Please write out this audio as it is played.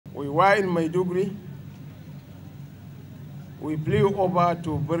were in Maiduguri. We flew over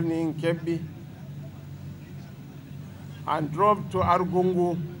to Benin, Kebbi, and drove to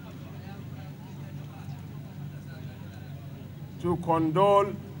Argungu to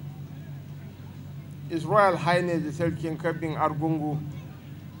condole His Royal Highness the Sultan King Kebbi Argungu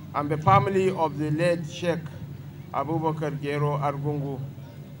and the family of the late Sheikh Abubakar Gero Argungu,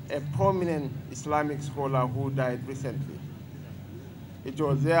 a prominent Islamic scholar who died recently. It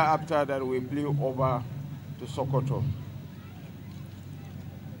was thereafter that we flew over to Sokoto.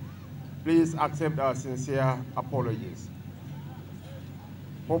 Please accept our sincere apologies.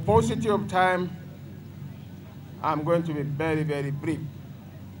 For paucity of time, I'm going to be very, very brief.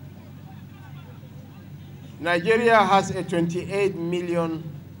 Nigeria has a 28 million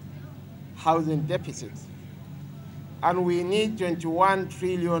housing deficit, and we need 21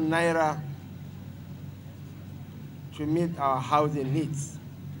 trillion naira to meet our housing needs.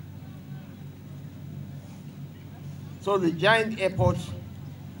 So the giant effort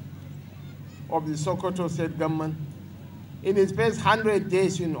of the Sokoto state government in its first 100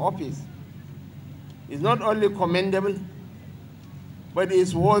 days in office is not only commendable, but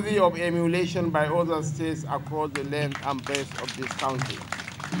is worthy of emulation by other states across the length and breadth of this country.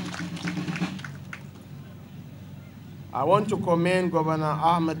 I want to commend Governor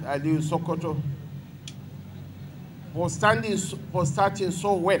Ahmed Ali Sokoto for starting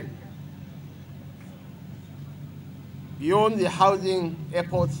so well. Beyond the housing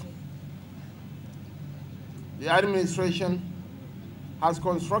efforts, the administration has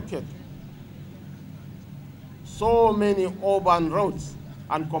constructed so many urban roads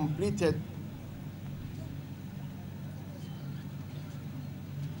and completed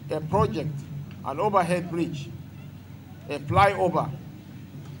a project, an overhead bridge, a flyover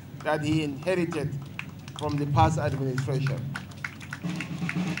that he inherited from the past administration.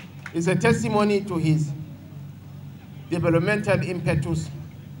 It's a testimony to his developmental impetus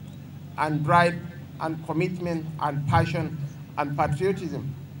and drive and commitment and passion and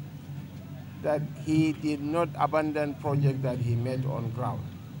patriotism that he did not abandon projects that he made on ground.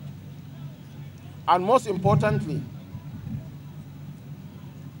 And most importantly,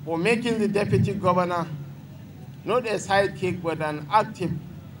 for making the deputy governor not a sidekick, but an active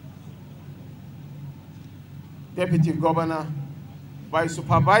deputy governor by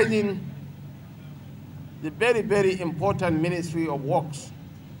supervising the very, very important Ministry of Works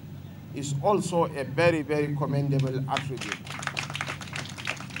is also a very, very commendable attribute.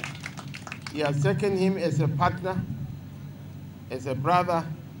 He has taken him as a partner, as a brother,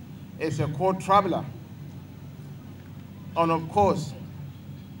 as a co-traveler, and of course,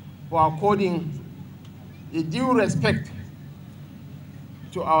 for according the due respect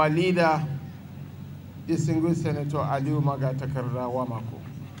to our leader, distinguished Senator Aliu Magatakarda Wamako.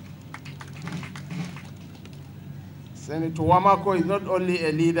 Senator Wamako is not only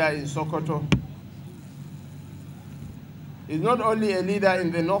a leader in Sokoto, he's not only a leader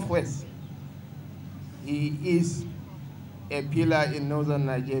in the Northwest, he is a pillar in northern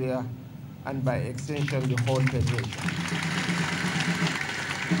Nigeria and by extension the whole federation.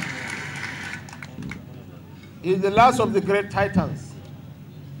 He is the last of the great titans.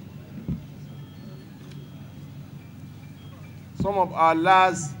 Some of our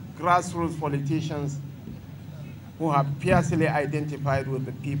last grassroots politicians who have fiercely identified with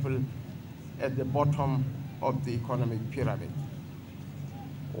the people at the bottom of the economic pyramid.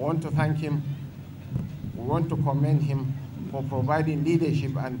 We want to thank him. We want to commend him for providing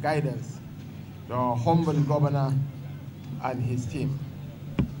leadership and guidance to our humble governor and his team.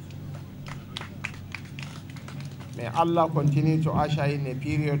 May Allah continue to usher in a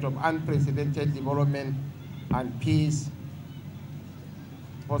period of unprecedented development and peace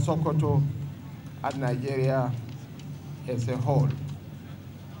for Sokoto and Nigeria as a whole.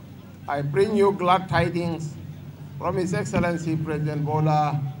 I bring you glad tidings from His Excellency President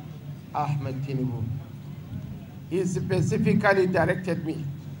Bola Ahmed Tinubu. He specifically directed me,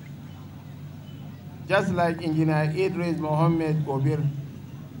 just like Engineer Idris Mohammed Gobir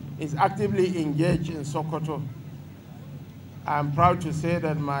is actively engaged in Sokoto. I'm proud to say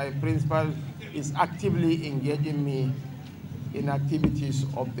that my principal is actively engaging me in activities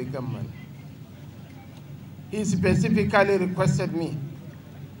of the government. He specifically requested me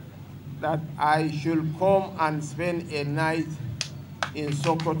that I should come and spend a night in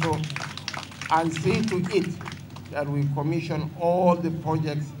Sokoto and see to it that we commission all the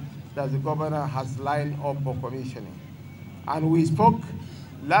projects that the governor has lined up for commissioning. And we spoke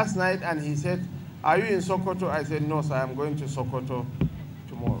last night and he said, "Are you in Sokoto?" I said, "No, sir, I'm going to Sokoto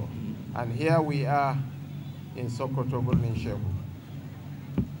tomorrow." And here we are in Sokoto, Burning Shehu.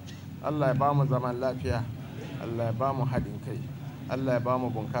 Allah ya ba mu zaman lafiya, Allah ya ba mu haɗin kai, Allah ya ba mu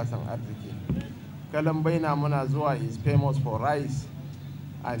bunƙasan arziki. Kalambaina muna zuwa is famous for rice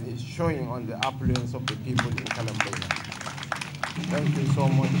and is showing on the affluence of the people in Kalambaina. Thank you so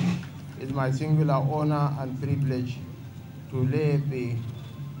much. It's my singular honor and privilege to lay the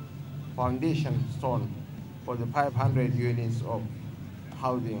foundation stone for the 500 units of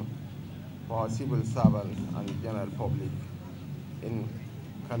housing for our civil servants and the general public in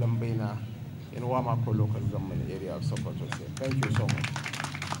Kalambaina, in Wamako local government area of Sokoto State. Thank you so much.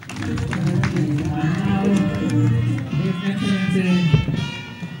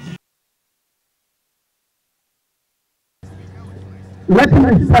 Let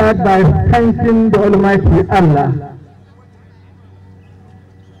me start by thanking the Almighty Allah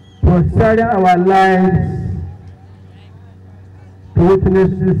for sharing our lives to witness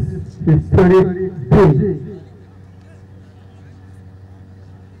this historic day.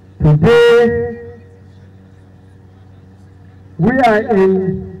 Today, we are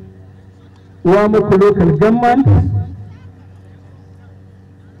in Wamako local government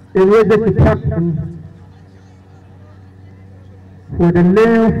in Rearrested for the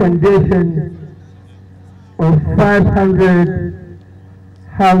laying foundation of 500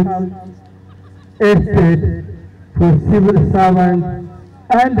 house estate for civil servants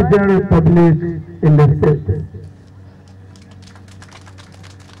and the general public in the state.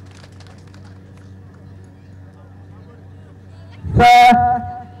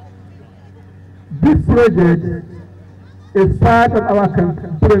 Sir, this project is part of our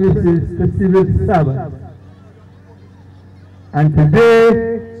promises to civil servants. And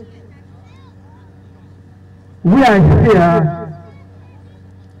today, we are here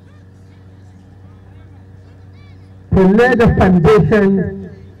to lay the foundation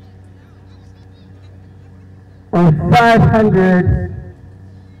of 500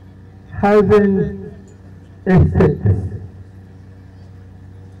 housing estates.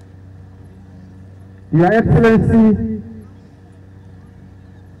 Your Excellency,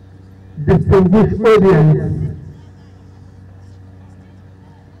 distinguished audience,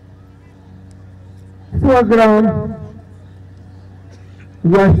 program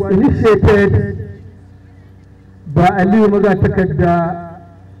was initiated by Aliyu Magatakadda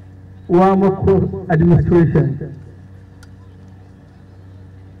Wamako administration.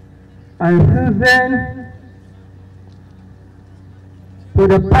 And since then, for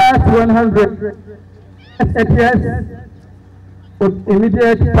the past 100 years of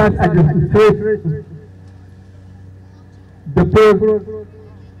immediate past administration, the program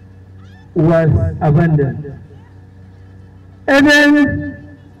was abandoned.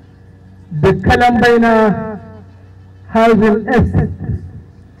 Even the Kalambaina housing estate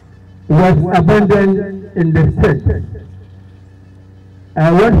was abandoned in the state.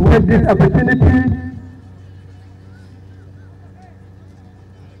 I want to take this opportunity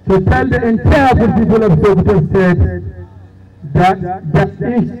to tell the entire people of Sokoto State that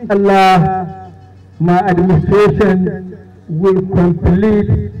inshallah my administration will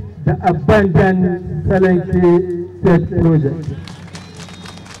complete the abandoned Salanke State project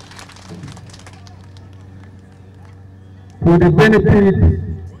for the benefit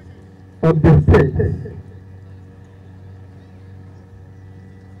of the state.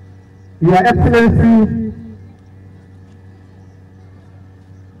 Your Excellency,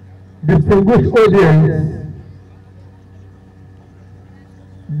 distinguished audience,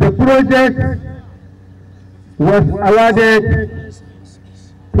 the project was awarded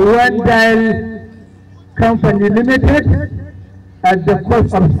to One Dial Company Limited at the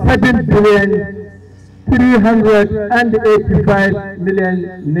cost of 7,385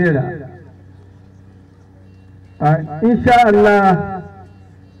 million naira. Inshallah,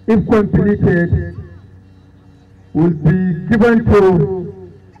 if completed, will be given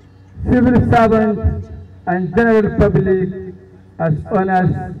to civil servants and general public as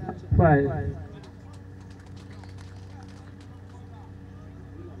honors prize.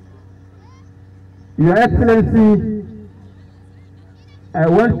 Your Excellency, I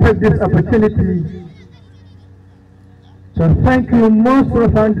want to take this opportunity to thank you most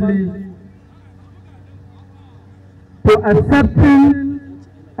profoundly for accepting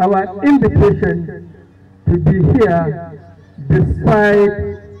our invitation to be here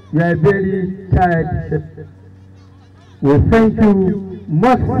despite your very tired shift. We thank you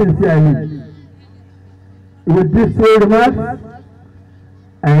most sincerely. With this remarks,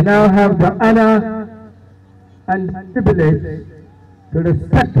 I now have the honor and privilege to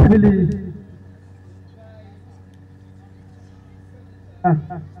respectfully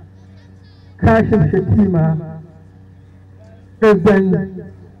Kashim Shettima,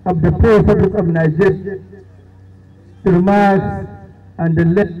 President of the President of Nigeria to mark and the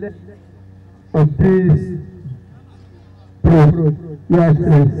length of this Your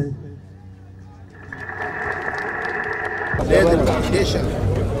Excellency. There's a foundation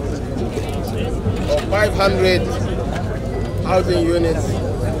of 500 housing units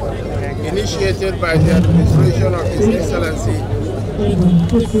initiated by the administration of His Excellency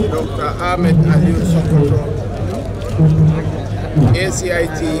Dr. Ahmed Sokoto,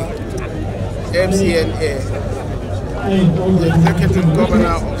 ACIT, FCNA, the Executive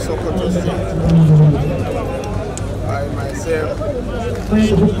Governor of Sokoto State, by myself,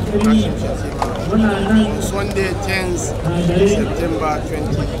 Kashim Shettima, on Sunday, 10th September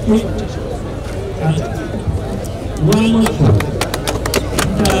 2022.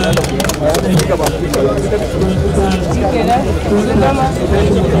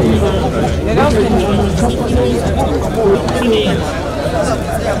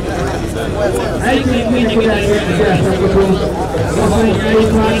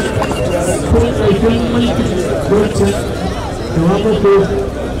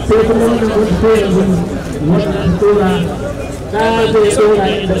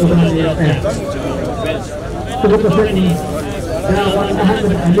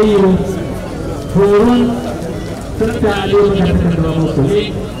 Ahmed Aliyu horon turta Aliyu da ta kawo muku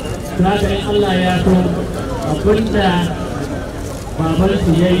da Allah ya so abinda baban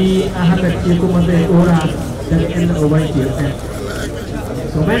su yayi Ahmed ce kuma zai dora daga inda uban ke tsaya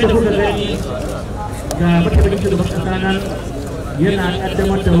to mai da kuka gani ga mataimakin shugaban kasa nan yana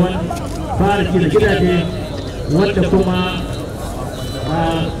kaddamar da wani fara da gidaje wanda kuma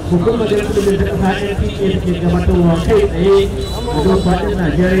hukumar da kudin da kasa NPA ke gabatarwa kai tsaye a dokokin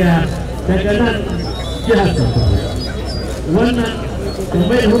Najeriya daga nan jihar Sokoto. Wannan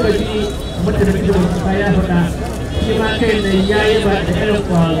kuma da kuka ji mataimakin shugaban kasa ya faɗa shi ma kai ne ya yi ba da irin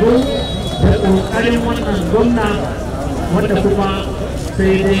kwazo da ƙoƙarin wannan gwamna wanda kuma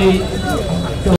sai dai